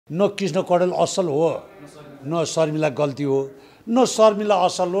न कृष्ण कडेल असल हो न शर्मिला गल्ती हो न शर्मिला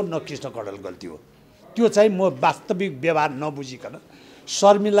असल हो न कृष्ण कडेल गल्ती हो त्यो चाहिँ म वास्तविक व्यवहार नबुझिकन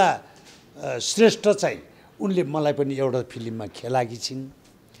शर्मिला श्रेष्ठ चाहिँ उनले मलाई पनि एउटा फिल्ममा खेलाकी छिन्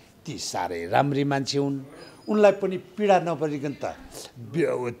ती साह्रै राम्री मान्छे हुन् उनलाई पनि पीडा नपरिकन त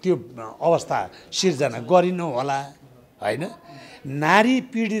त्यो अवस्था सिर्जना गरिनु होला हैन नारी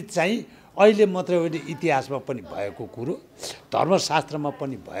पीडित चाहिँ अहिले मात्रै होइन इतिहासमा पनि भएको कुरो धर्मशास्त्रमा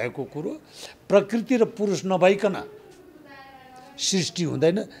पनि भएको कुरो प्रकृति र पुरुष नभइकन सृष्टि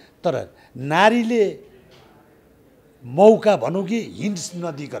हुँदैन तर नारीले मौका भनौँ कि हिन्ट्स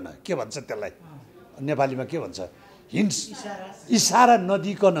नदिकन के भन्छ त्यसलाई नेपालीमा के भन्छ हिन्ट्स इसारा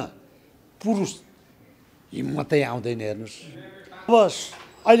नदिकन पुरुष हिम्मतै आउँदैन हेर्नुहोस् अब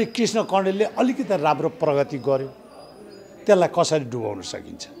अहिले कृष्ण कण्डेलले अलिकति राम्रो प्रगति गर्यो त्यसलाई कसरी डुबाउन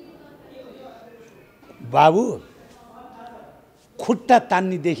सकिन्छ बाबु खुट्टा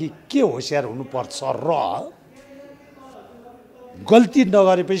तान्नेदेखि के होसियार हुनुपर्छ र गल्ती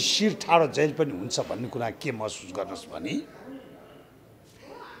नगरेपछि शिर ठाडो जेल पनि हुन्छ भन्ने कुरा के महसुस गर्नुहोस् भने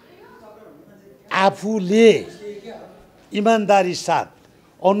आफूले इमान्दारी साथ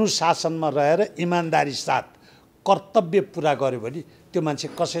अनुशासनमा रहेर इमान्दारी साथ कर्तव्य पुरा गर्यो भने त्यो मान्छे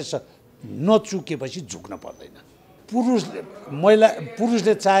कसैसँग नचुकेपछि झुक्न पर्दैन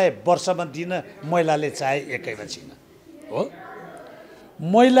पुरुषले चाहे वर्षमा दिन महिलाले चाहे एकैमा छिन हो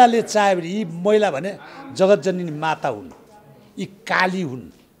महिलाले चाहे भने यी महिला भने जगतजननी माता हुन् यी काली हुन्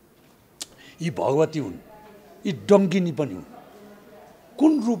यी भगवती हुन् यी डङ्गिनी पनि हुन्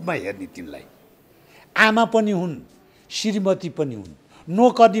कुन रूपमा हेर्ने तिनलाई आमा पनि हुन् श्रीमती पनि हुन्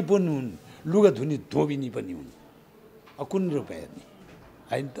नोकरी पनि हुन् लुगा धुनी धोबिनी पनि हुन् कुन रूपमा हेर्ने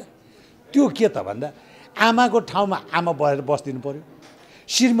होइन त त्यो के त भन्दा आमाको ठाउँमा आमा भएर बस्दिनु पर्यो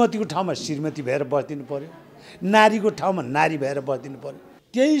श्रीमतीको ठाउँमा श्रीमती भएर बस्दिनु पर्यो नारीको ठाउँमा नारी भएर बस्दिनु पर्यो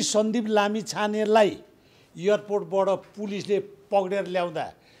त्यही सन्दीप लामिछानेलाई एयरपोर्टबाट पुलिसले पक्रेर ल्याउँदा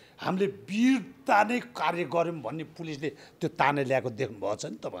हामीले वीरता नै कार्य गऱ्यौँ भन्ने पुलिसले त्यो ताने ल्याएको देख्नुभएको छ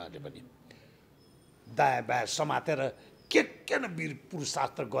नि तपाईँहरूले पनि दायाँ बायाँ समातेर के न वीर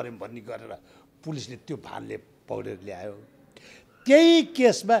पुरुषास्त्र गऱ्यौँ भन्ने गरेर पुलिसले त्यो भानले पक्रेर ल्यायो त्यही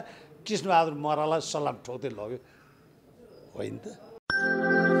केसमा कृष्णबहादुर मरालाई सलाम ठोक्दै लग्यो होइन त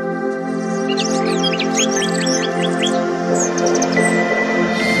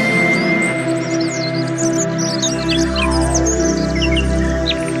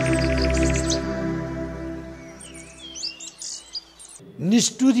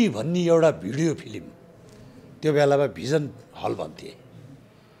निष्ठुरी भन्ने एउटा भिडियो फिल्म त्यो बेलामा भिजन हल भन्थे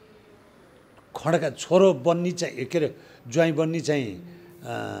खड्का छोरो बन्ने चाहिँ के अरे ज्वाइँ बन्ने चाहिँ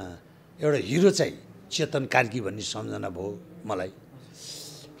एउटा हिरो चाहिँ चेतन कार्की भन्ने सम्झना भयो मलाई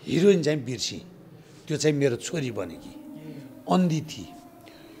हिरोइन चाहिँ बिर्सी त्यो चाहिँ मेरो छोरी बनेकी अन्धी थिए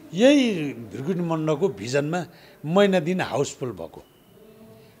यही भिरगुटी मण्डलको भिजनमा महिना दिन हाउसफुल भएको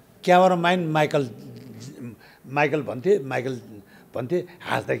क्यामेराम्यान माइकल भन्थे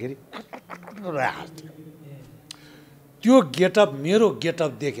हाँस्दाखेरि हाँस्थ्यो त्यो गेटअप मेरो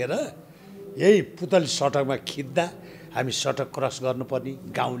गेटअप देखेर यही पुतली सडकमा खिच्दा हामी सडक क्रस गर्नुपर्ने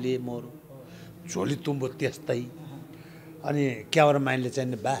गाउँले मोरो झोली तुम्बो त्यस्तै अनि क्यामेराम्यानले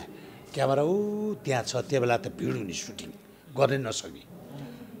चाहिँ बा क्यामेरा त्यहाँ छ त्यो बेला त भिड हुने सुटिङ गर्नै नसके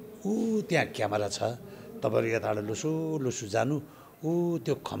त्यहाँ क्यामेरा छ तपाईँहरू यताबाट लुसु जानु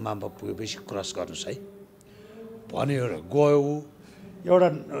त्यो खम्बामा पुगेपछि क्रस गर्नुहोस् है भन्यो गयो एउटा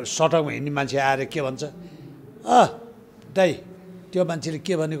सडकमा हिँड्ने मान्छे आएर के भन्छ दाइ त्यो मान्छेले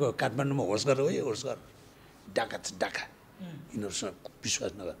के भनेको काठमाडौँमा होस् गर है होस् गर डाका छ डाका यिनीहरूसँग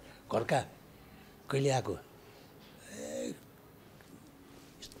विश्वास नगर घरका कहिले आएको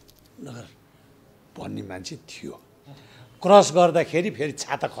नगर भन्ने मान्छे थियो क्रस गर्दाखेरि फेरि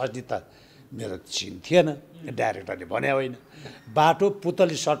छाता खस्ने त मेरो चिन थिएन डाइरेक्टरले भने होइन बाटो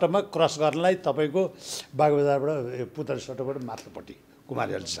पुतली सटोमा क्रस गर्नलाई तपाईँको बागबजारबाट पुतली सटोबाट माथिल्लोपट्टि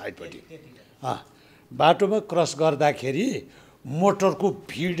कुमारी साइडपट्टि बाटोमा क्रस गर्दाखेरि मोटरको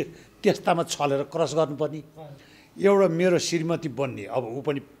भिड त्यस्तामा छलेर क्रस गर्नुपर्ने एउटा मेरो श्रीमती बन्ने अब ऊ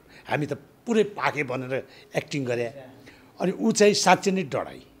पनि हामी त पुरै पाके भनेर एक्टिङ गरे अनि ऊ चाहिँ साँच्चै नै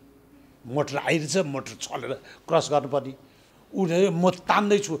डराई मोटर आइरहेछ मोटर छलेर क्रस गर्नुपर्ने उनीहरू म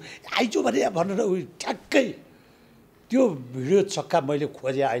तान्दैछु आइजो भनेर ऊ ठ्याक्कै त्यो भिडियो छक्का मैले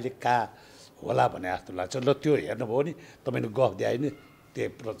खोजेँ अहिले कहाँ होला भने जस्तो लाग्छ ल त्यो हेर्नुभयो भने तपाईँले गफ दिए होइन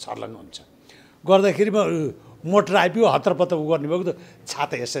त्यो छर्लङ्ग हुन्छ गर्दाखेरिमा मोटर आइपुग्यो हत्रपत्र उ गर्ने भएको त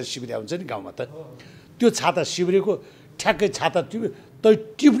छाता यसरी सिब्रिया हुन्छ नि गाउँमा त त्यो छाता सिब्रेको ठ्याक्कै छाता तै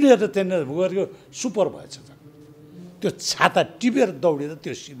टिप्ने त त्यहाँनिर गरेको सुपर भएछ त्यो छाता टिपेर दौडेर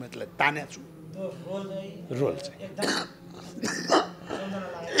त्यो श्रीमतीलाई तानेको छु रोल चाहिँ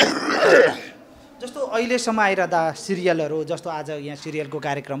जस्तो अहिलेसम्म आइरहँदा सिरियलहरू जस्तो आज यहाँ सिरियलको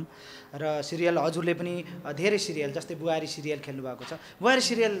कार्यक्रम र सिरियल हजुरले पनि धेरै सिरियल जस्तै बुहारी सिरियल खेल्नुभएको छ। बुहारी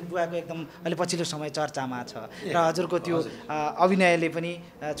सिरियल बुवाको एकदम अहिले पछिल्लो समय चर्चामा छ र हजुरको त्यो अभिनयले पनि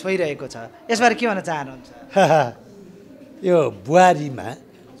छोइरहेको छ। यसबारे के भन्न चाहनुहुन्छ? यो बुहारीमा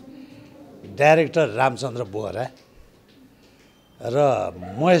डाइरेक्टर रामचन्द्र बोहरा र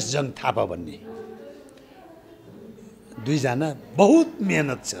महेशजङ थापा भन्ने दुईजना बहुत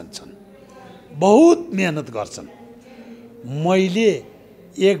मेहनत छन्, बहुत मेहनत गर्छन्। मैले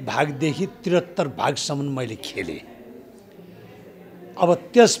 1 भागदेखि 73 भागसम्म मैले खेलेँ। अब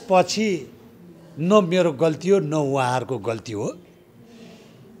त्यसपछि न मेरो गल्ती हो न उहाँहरूको गल्ती हो।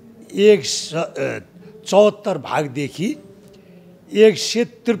 74 भागदेखि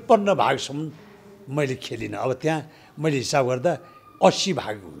 153 भागसम्म मैले खेलिनँ। अब त्यहाँ मैले हिसाब गर्दा 80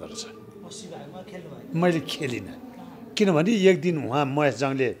 भाग हुँदो रहेछ। 80 भागमा खेल्नुभयो? मैले खेलिनँ किनभने एक दिन उहाँ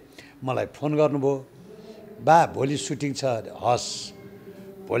महेशजङले मलाई फोन गर्नुभयो, बा भोलि सुटिङ छ, हस्।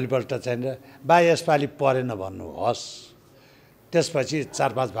 भोलिपल्ट चाहिँ बा यसपालि परेन भन्नु, हस्। त्यसपछि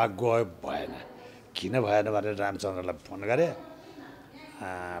 4-5 भाग गयो, भएन। किन भएन भनेर रामचन्द्रलाई फोन गरेँ,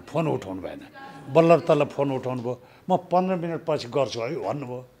 फोन उठाउनु भएन। बल्ल तल्ल फोन उठाउनु भयो। म 15 मिनट पछि गर्छु है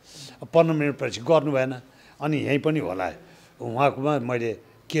भन्नुभयो। 15 मिनट पछि गर्नु भएन। अनि यहीँ पनि होला उहाँकोमा मैले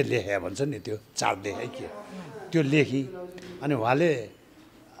के लेखेँ भन्छ नि, त्यो चार्ट लेखेँ के त्यो लेखेँ। अनि उहाँले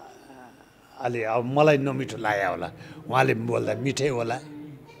अलि अब मलाई नमिठो लाग्यो होला, उहाँले बोल्दा मिठै होला,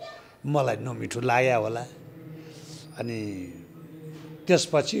 मलाई नमिठो लाग्यो होला। अनि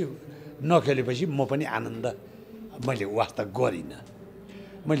त्यसपछि नखेलेपछि म पनि आनन्द मैले वास्ता गरिनँ।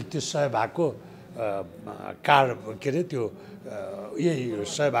 मैले त्यो 100 भागको कार्ड के अरे त्यो यही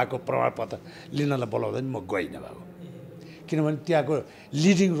 100 भागको प्रमाणपत्र लिनलाई बोलाउँदा नि म गइनँ बाबु। किनभने त्यहाँको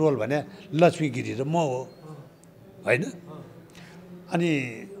लिडिङ रोल भने लक्ष्मी गिरी र म हो होइन। अनि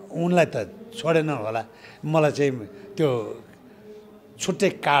उनलाई त छोडेन होला, मलाई चाहिँ त्यो छुट्टै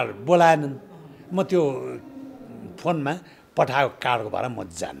कार्ड बोलाएनन्। म त्यो फोनमा पठाएको कार्डको बारे म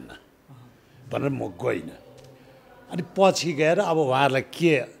जान्न भनेर म गइनँ। अनि पछि गएर अब उहाँहरूलाई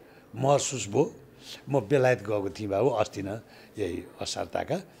के महसुस भयो, म बेलायत गएको थिएँ बाबु अस्ति न, यही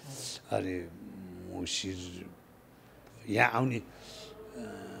असारताका। अनि मङ्सिर यहाँ आउने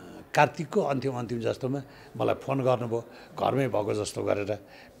कार्तिकको अन्तिम जस्तोमा मलाई फोन गर्नुभयो, घरमै भएको जस्तो गरेर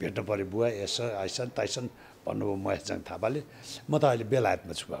भेट्नु पऱ्यो बुवा, यसो आइसन ताइसन भन्नुभयो महेशजङ थापाले। म त अहिले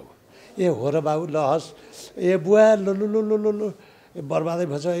बेलायतमा छु बाबु। ए हो र बाबु, ल हस्। ए बुवा ल लु लु लु लु लु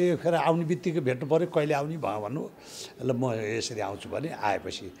बर्बादै भएछ, यो फेरि आउने बित्तिकै भेट्नु पऱ्यो, कहिले आउने भयो भन्नु। ल म यसरी आउँछु भने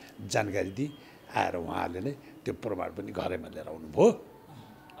आएपछि जानकारी दिएँ। आएर उहाँहरूले नै त्यो प्रमाण पनि घरैमा लिएर आउनुभयो।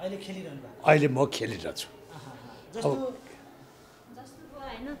 अहिले खेलिरहनु भएको? अहिले म खेलिरहेको छु।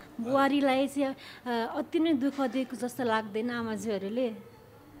 होइन, बुहारीलाई चाहिँ अति नै दुःख दिएको जस्तो लाग्दैन आमाजीहरूले?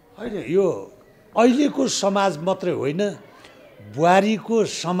 होइन, यो अहिलेको समाज मात्रै होइन, बुहारीको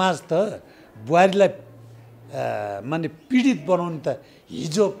समाज त बुहारीलाई माने पीडित बनाउनु त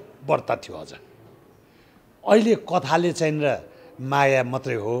हिजो बढ्ता थियो। अझ अहिले कथाले चाहिँ र माया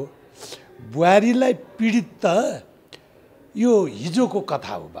मात्रै हो। बुहारीलाई पीडित त यो हिजोको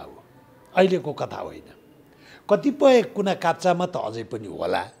कथा हो बाबु, अहिलेको कथा होइन। कतिपय कुना काप्चामा त अझै पनि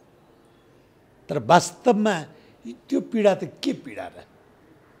होला, तर वास्तवमा त्यो पीडा त के पीडा र?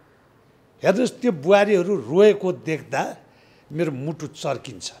 हेर्नुहोस्, त्यो बुहारीहरू रोएको देख्दा मेरो मुटु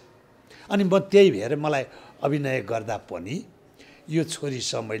चर्किन्छ। अनि म त्यही भएर मलाई अभिनय गर्दा पनि यो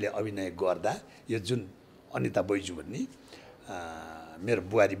छोरीसँग मैले अभिनय गर्दा, यो जुन अनिता बैजू भन्ने मेरो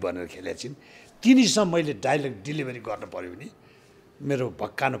बुहारी बनेर खेलेका छिन्, तिनीसँग मैले डाइलग डेलिभरी गर्नु पऱ्यो भने मेरो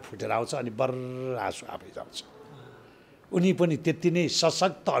भक्कानो फुटेर आउँछ अनि बर्र आँसु आफै जान्छ। उनी पनि त्यति नै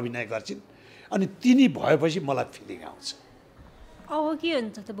सशक्त अभिनय गर्छिन् अनि तिनी भएपछि मलाई फिलिङ आउँछ। अब के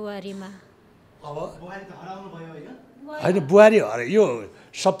हुन्छ त बुहारीमा? अब बुहारी त हराउनु भयो होइन? होइन, बुहारी यो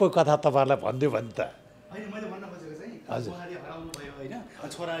सबै कथा तपाईँहरूलाई भनिदियो भने त होइन, मैले भन्न खोजेको चाहिँ हजुर, बुहारी हराउनु भयो होइन,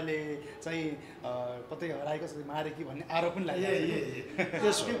 छोराले चाहिँ कतै हराएको छ मारे कि भन्ने आरोप पनि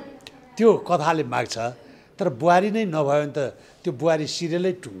लाग्यो। त्यो कथाले माग्छ, तर बुहारी नै नभयो भने त त्यो बुहारी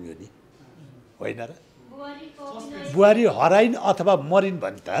सिरियलै टुङ्ग्यो नि, होइन र? बुहारी हराइन् अथवा मरिन्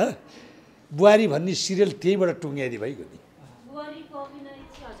भने त बुहारी भन्ने सिरियल त्यहीँबाट टुङ्ग्याइदिए भइगयो नि।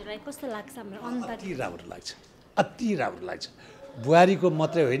 हजुरलाई कस्तो लाग्छ? अति राम्रो लाग्छ, अति राम्रो लाग्छ। बुहारीको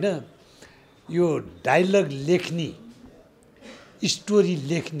मात्रै होइन, यो डाइलग लेख्ने, स्टोरी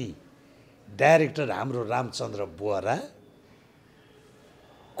लेख्ने डाइरेक्टर हाम्रो रामचन्द्र बोहरा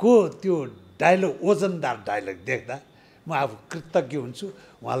को त्यो डाइलग, ओजनदार डाइलग देख्दा म आफू कृतज्ञ हुन्छु।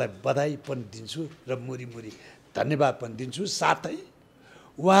 उहाँलाई बधाई पनि दिन्छु र मुरी मुरी धन्यवाद पनि दिन्छु। साथै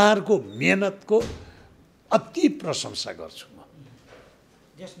उहाँहरूको मेहनतको अति प्रशंसा गर्छु म।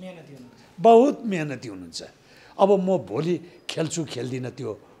 बहुत मेहनती हुनुहुन्छ। अब म भोलि खेल्छु खेल्दिनँ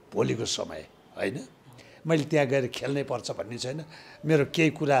त्यो भोलिको समय होइन, मैले त्यहाँ गएर खेल्नै पर्छ भन्ने छैन। मेरो केही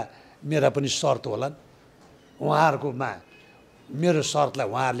कुरा मेरा पनि शर्त होलान्, उहाँहरूकोमा मेरो शर्तलाई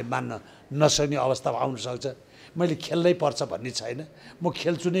उहाँहरूले मान्न नसक्ने अवस्था आउन सक्छ। मैले खेल्नै पर्छ भन्ने छैन, म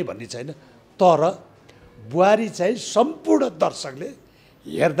खेल्छु नै भन्ने छैन। तर बुहारी चाहिँ सम्पूर्ण दर्शकले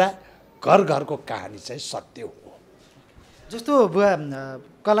हेर्दा घर घरको कहानी चाहिँ सत्य हो। जस्तो बुवा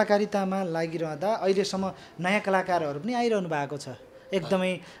कलाकारितामा लागिरहँदा अहिलेसम्म नयाँ कलाकारहरू पनि आइरहनु भएको छ,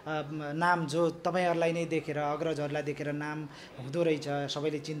 एकदमै नाम जो तपाईँहरूलाई नै देखेर अग्रजहरूलाई देखेर नाम हुँदो रहेछ,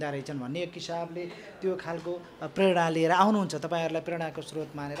 सबैले चिन्दा रहेछन् भन्ने एक हिसाबले त्यो खालको प्रेरणा लिएर आउनुहुन्छ, तपाईँहरूलाई प्रेरणाको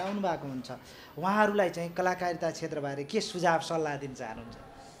स्रोत मानेर आउनुभएको हुन्छ। उहाँहरूलाई चाहिँ कलाकारिता क्षेत्रबारे के सुझाव सल्लाह दिन चाहनुहुन्छ?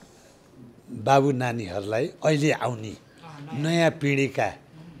 बाबु नानीहरूलाई अहिले आउने नयाँ पिँढीका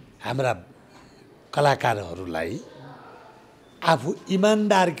हाम्रा कलाकारहरूलाई आफू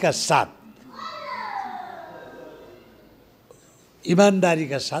इमान्दारीका साथ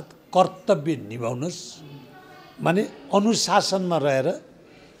कर्तव्य निभाउनुहोस्, माने अनुशासनमा रहेर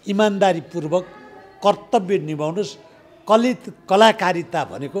इमान्दारीपूर्वक कर्तव्य निभाउनुहोस्। कलाकारिता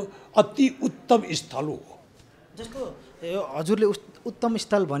भनेको अति उत्तम स्थल हो। जस्तो यो हजुरले उत्तम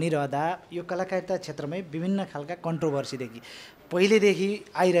स्थल भनिरहँदा यो कलाकारिता क्षेत्रमै विभिन्न खालका कन्ट्रोभर्सीदेखि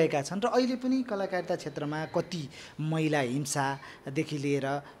पहिलेदेखि आइरहेका छन् र अहिले पनि कलाकारिता क्षेत्रमा कति महिला हिंसादेखि लिएर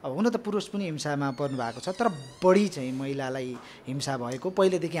हुन त पुरुष पनि हिंसामा पर्नु भएको छ, तर बढी चाहिँ महिलालाई हिंसा भएको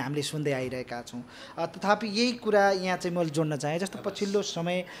पहिलेदेखि हामीले सुन्दै आइरहेका छौँ। तथापि यही कुरा यहाँ चाहिँ मैले जोड्न चाहेँ। जस्तो पछिल्लो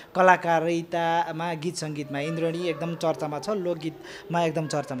समय कलाकारितामा गीत सङ्गीतमा इन्द्रणी एकदम चर्चामा छ, लोकगीतमा एकदम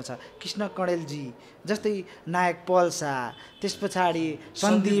चर्चामा छ। कृष्ण कणेलजी जस्तै नायक पल शाह, त्यस पछाडि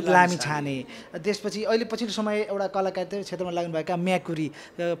सन्दीप लामिछाने, त्यसपछि अहिले पछिल्लो समय एउटा कलाकारिता क्षेत्रमा लाग्नुभएका म्याकुरी,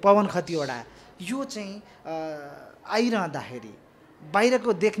 पवन खतिवडा, यो चाहिँ आइरहँदाखेरि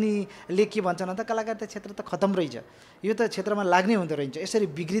बाहिरको देख्नेले के भन्छन् त कलाकारिता क्षेत्र त खतम रहेछ, यो त क्षेत्रमा लाग्ने हुँदो रहेछ, यसरी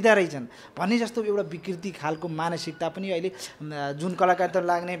बिग्रिँदा रहेछन् भन्ने जस्तो एउटा विकृति खालको मानसिकता पनि अहिले जुन कलाकारिता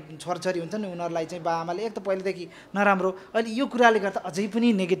लाग्ने छोरछोरी हुन्छन् नि उनीहरूलाई चाहिँ बाआमाले एक त पहिलेदेखि नराम्रो, अहिले यो कुराले गर्दा अझै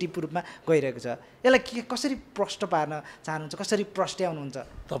पनि नेगेटिभ रूपमा गइरहेको छ। यसलाई कसरी प्रश्न पार्न चाहनुहुन्छ, कसरी प्रस्ट्याउनुहुन्छ?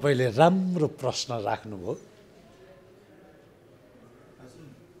 तपाईँले राम्रो प्रश्न राख्नुभयो।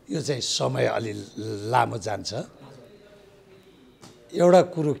 यो चाहिँ समय अलि लामो जान्छ। एउटा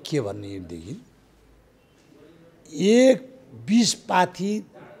कुरो के भन्नेदेखि एक 20 पाथी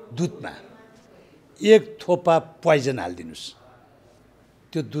दुधमा एक थोपा पोइजन हालिदिनुहोस्,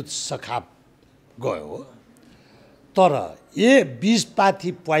 त्यो दुध सखाप गयो हो। तर 20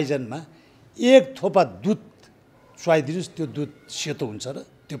 पाथी पोइजनमा एक थोपा दुध चुहाइदिनुहोस्, त्यो दुध सेतो हुन्छ र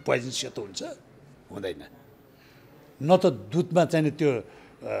त्यो पोइजन सेतो हुन्छ? हुँदैन। न त दुधमा चाहिँ त्यो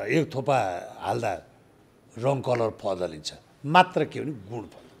एक थोपा हाल्दा रङ कलर बदलिन्छ, मात्र के भने गुण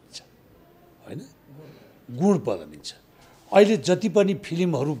बदलिन्छ, होइन? गुण बदलिन्छ। अहिले जति पनि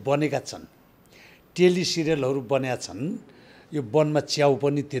फिल्महरू बनेका छन्, टेली सिरियलहरू बनेका छन्, यो वनमा च्याउ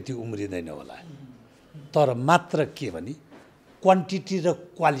पनि त्यति उम्रिँदैन होला। तर मात्र के भने क्वान्टिटी र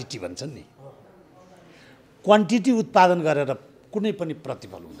क्वालिटी भन्छन् नि, क्वान्टिटी उत्पादन गरेर कुनै पनि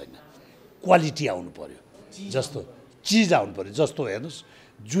प्रतिफल हुँदैन, क्वालिटी आउनु पर्यो। जस्तो चिज आउनु पर्यो। जस्तो हेर्नुहोस्,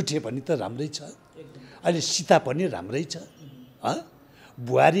 जुठे पनि त राम्रै छ, अहिले सीता पनि राम्रै छ,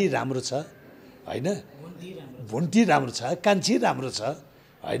 बुहारी राम्रो छ, होइन? भुन्टी राम्रो छ, कान्छी राम्रो छ,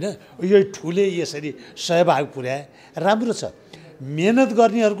 होइन? यो ठुले यसरी सहभाग पुर्याए राम्रो छ। मेहनत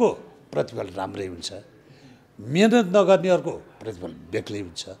गर्नेहरूको प्रतिफल राम्रै हुन्छ, मेहनत नगर्नेहरूको प्रतिफल बेग्लै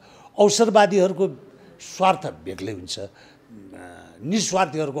हुन्छ। अवसरवादीहरूको स्वार्थ बेग्लै हुन्छ,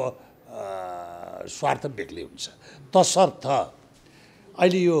 निस्वार्थीहरूको स्वार्थ बेग्लै हुन्छ। तसर्थ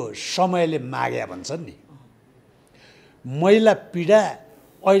अहिले यो समयले माग्या भन्छन् नि, महिला पीडा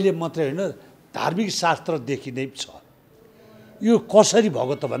अहिले मात्रै होइन, धार्मिक शास्त्रदेखि नै छ। यो कसरी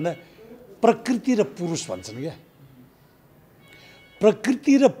भएको त भन्दा प्रकृति र पुरुष भन्छन् क्या,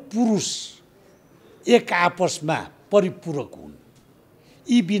 प्रकृति र पुरुष एक आपसमा परिपूरक हुन्,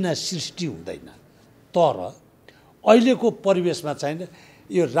 यी बिना सृष्टि हुँदैन। तर अहिलेको परिवेशमा चाहिँ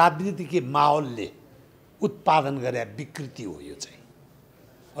यो राजनीतिक माहौलले उत्पादन गरे विकृति हो। यो चाहिँ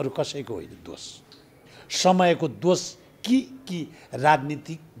अरू कसैको होइन दोष, समयको दोष कि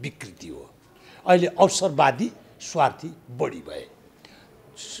राजनीतिक विकृति हो। अहिले अवसरवादी स्वार्थी बढी भए।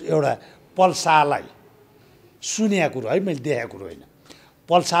 एउटा पल्सालाई सुनेको कुरो है, मैले देखेको कुरो होइन।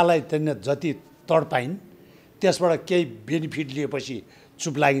 पल्सालाई त्यहाँ जति तडपाइन् त्यसबाट केही बेनिफिट लिएपछि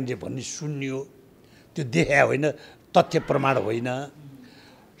चुप लागिन्छ भन्ने सुनियो, त्यो देखा होइन, तथ्य प्रमाण होइन।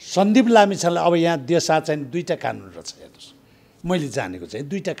 सन्दीप लामिछानेलाई अब यहाँ देशमा चाहिँ 2टा कानुन रहेछ, हेर्नुहोस्, मैले जानेको चाहिँ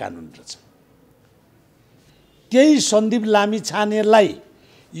 2टा कानुन रहेछ। त्यही सन्दीप लामिछानेलाई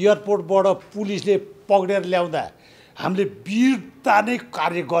एयरपोर्टबाट पुलिसले पक्रेर ल्याउँदा हामीले वीरता नै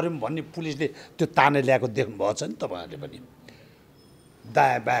कार्य गऱ्यौँ भन्ने पुलिसले त्यो तानेर ल्याएको देख्नुभएको छ नि तपाईँहरूले पनि।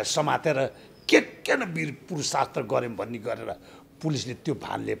 दायाँ बायाँ समातेर के न वीर पुरुषास्त्र गऱ्यौँ भन्ने गरेर पुलिसले त्यो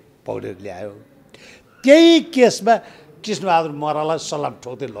भानले पक्रेर ल्यायो। त्यही केसमा कृष्णबहादुर महरालाई सलाम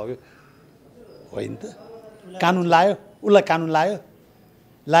ठोक्दै लग्यो होइन त? कानुन लायो, उसलाई कानुन लायो?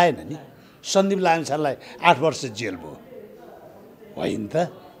 लाएन नि। सन्दीप लामिछानेलाई 8 वर्ष जेल भयो होइन त?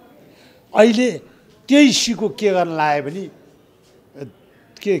 अहिले त्यही सिको के गर्न लाग्यो भने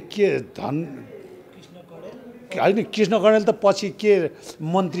के धन होइन, कृष्ण कणेल त पछि के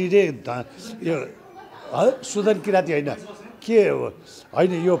मन्त्री रे यो सुदन किराती होइन के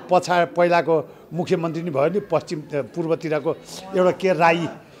होइन, यो पहिलाको मुख्यमन्त्री नि भयो नि पश्चिम पूर्वतिरको एउटा के राई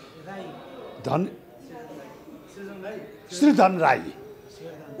श्रीधन राई,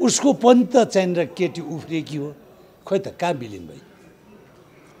 उसको पनि त चाहिँ केटी उफ्रिएकी हो। खोइ त कहाँ बिलिन भाइ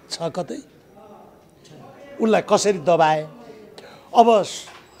छ कतै? उसलाई कसरी दबाए? अब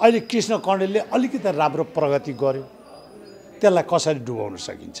अहिले कृष्ण कणेलले अलिकति राम्रो प्रगति गर्यो, त्यसलाई कसरी डुबाउन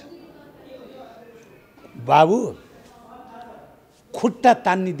सकिन्छ? बाबु खुट्टा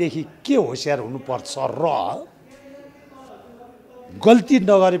तान्नेदेखि के होसियार हुनुपर्छ र गल्ती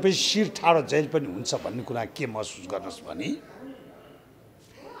नगरेपछि शिर ठाडो जेल पनि हुन्छ भन्ने कुरा के महसुस गर्नुहोस् भने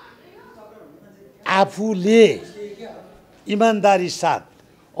आफूले इमान्दारी साथ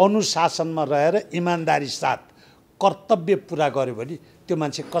अनुशासनमा रहेर इमान्दारी साथ कर्तव्य पुरा गर्यो भने त्यो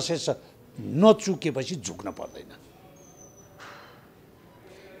मान्छे कसैसँग नचुकेपछि झुक्न पर्दैन।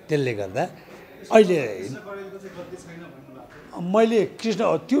 त्यसले गर्दा अहिले मैले कृष्ण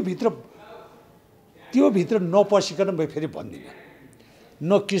त्योभित्र नपसिकन म फेरि भन्दिनँ।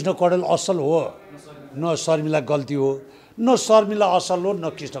 न कृष्ण कणेल असल हो, न शर्मिला गल्ती हो, न शर्मिला असल हो, न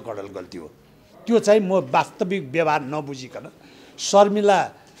कृष्ण कणेल गल्ती हो। त्यो चाहिँ म वास्तविक व्यवहार नबुझिकन शर्मिला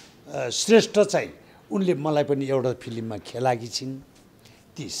श्रेष्ठ चाहिँ उनले मलाई पनि एउटा फिल्ममा खेलाकी छिन्,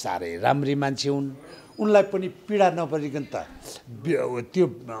 ती साह्रै राम्री मान्छे हुन्, उनलाई पनि पीडा नपरिकन त त्यो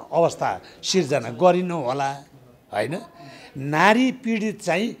अवस्था सिर्जना गरिनु होला होइन। नारी पीडित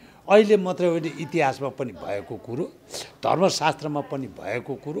चाहिँ अहिले मात्रै होइन, इतिहासमा पनि भएको कुरो, धर्मशास्त्रमा पनि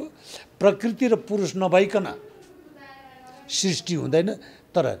भएको कुरो, प्रकृति र पुरुष नभइकन सृष्टि हुँदैन।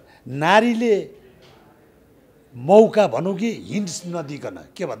 तर नारीले मौका भनौँ कि हिन्ट्स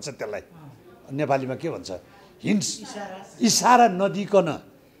नदिकन, के भन्छ त्यसलाई नेपालीमा के भन्छ, हिन्ट्स इसारा नदिकन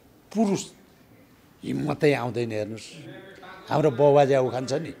पुरुष हिम्मतै आउँदैन। हेर्नुहोस् हाम्रो बाउबाजे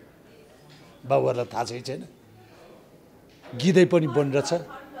उखान्छ नि, बाबुहरूलाई थाहा छैन, गीतै पनि बनिरहेछ,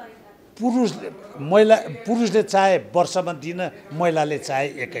 पुरुषले चाहे वर्षमा दिन, महिलाले चाहे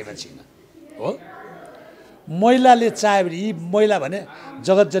एकैमा छिन हो। महिलाले चाहे भने यी महिला भने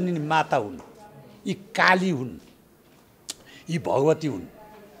जगतजननी माता हुन्, यी काली हुन्, यी भगवती हुन्,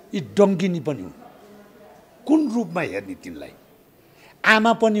 यी डङ्किनी पनि हुन्। कुन रूपमा हेर्ने तिनलाई?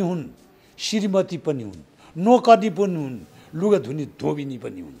 आमा पनि हुन्, श्रीमती पनि हुन्, नोकर्नी पनि हुन्, लुगा धुनी धोबिनी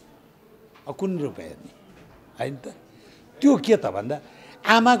पनि हुन्। कुन रूपमा हेर्ने होइन त? त्यो के त भन्दा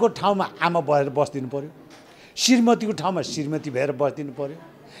आमाको ठाउँमा आमा भएर बस्दिनु पर्यो, श्रीमतीको ठाउँमा श्रीमती भएर बस्दिनु पर्यो,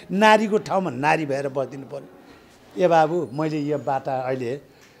 नारीको ठाउँमा नारी भएर बस्दिनु पर्यो। ए बाबु, मैले यो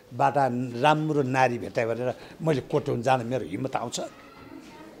बाटा राम्रो नारी भेटाएँ भनेर मैले कोटाउन जान मेरो हिम्मत आउँछ?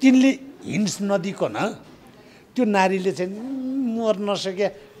 तिनले हिन्ट्स नदिकन त्यो नारीले चाहिँ मर नसके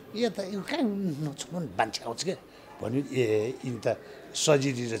यो त कहाँ नछुनु मान्छे आउँछ क्या भन्यो। ए यिनी त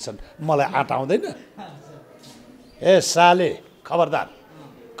सजिलो रहेछन्, मलाई आँट आउँदैन। ए साले खबरदार,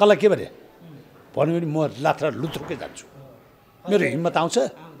 कसलाई के भने भन्यो भने म लात्रा लुत्रुकै जान्छु। मेरो हिम्मत आउँछ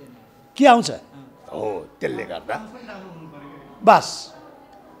के आउँछ हो। त्यसले गर्दा बस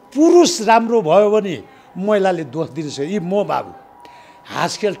पुरुष राम्रो भयो भने महिलाले दोष दिन्छ। यी म बाबु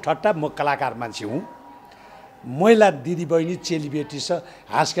हाँसखेल ठट्टा, म कलाकार मान्छे हुँ, महिला दिदीबहिनी चेलीबेटी छ,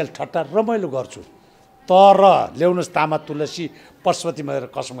 हाँसखेल ठट्टा रमाइलो गर्छु। तर ल्याउनुहोस् तामा तुलसी पशुपतिमा गएर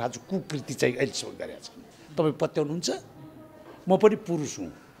कसम खान्छु, कुकृति चाहिँ अहिलेसम्म गरेका छन्। तपाईँ पत्याउनुहुन्छ? म पनि पुरुष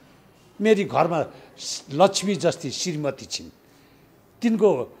हुँ, मेरी घरमा लक्ष्मी जस्ती श्रीमती छिन्, तिनको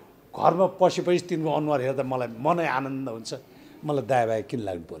घरमा पसेपछि तिनको अनुहार हेर्दा मलाई मनै आनन्द हुन्छ। मलाई दायाँ बायाँ किन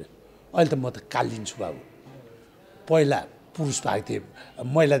लाग्नु पऱ्यो? अहिले त म त कालिन्छु बाबु। पहिला पुरुष भएको थिएँ,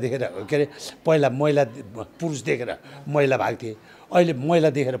 महिला देखेर के अरे, पहिला पुरुष देखेर महिला भएको थिएँ, अहिले महिला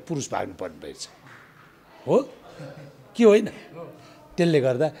देखेर पुरुष भाग्नु पर्ने रहेछ हो कि होइन? त्यसले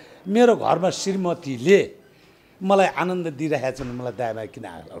गर्दा मेरो घरमा श्रीमतीले मलाई आनन्द दिइरहेको छ भने मलाई दायाँ बायाँ किन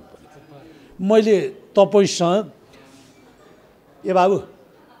आउनु पर्यो? मैले तपाईँसँग ए बाबु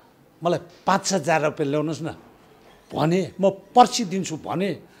मलाई 5,000 रुपियाँ ल्याउनुहोस् न भने म पर्सि दिन्छु भने,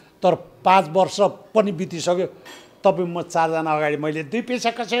 तर 5 वर्ष पनि बितिसक्यो, तपाईँ म 4 जना अगाडि मैले 2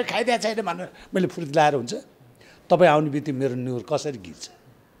 पैसा कसरी खाइदिएको छैन भनेर मैले फुर्ती लाएर हुन्छ तपाईँ आउने बित्तिकै मेरो न्युर कसरी गिर्छ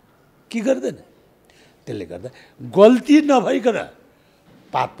के गर्दैन त्यसले गर्दा गल्ती नभइकन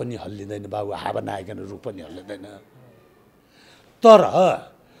पात पनि हल्लिँदैन बाबु हावा नआइकन रुख पनि हल्लिँदैन तर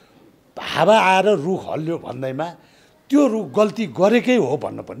हावा आएर रुख हल्लियो भन्दैमा त्यो रुख गल्ती गरेकै हो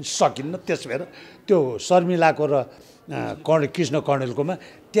भन्न पनि सकिन्न त्यस भएर त्यो शर्मिलाको र कृष्ण कण्डेलकोमा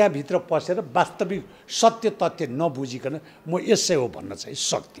त्यहाँभित्र पसेर वास्तविक सत्य तथ्य नबुझिकन म यसै हो भन्न चाहिँ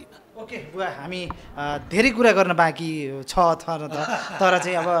सक्दिनँ ओके बुवा हामी धेरै कुरा गर्न बाँकी छ तर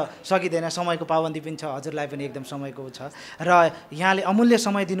चाहिँ अब सकिँदैन समयको पाबन्दी पनि छ हजुरलाई पनि एकदम समयको छ र यहाँले अमूल्य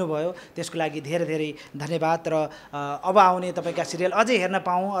समय दिनुभयो त्यसको लागि धेरै धेरै धन्यवाद र अब आउने तपाईँका सिरियल अझै हेर्न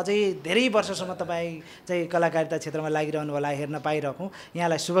पाऊँ अझै धेरै वर्षसम्म तपाईँ चाहिँ कलाकारिता क्षेत्रमा लागिरहनु होला हेर्न पाइरहँ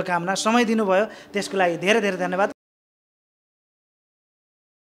यहाँलाई शुभकामना समय दिनुभयो त्यसको लागि धेरै धेरै धन्यवाद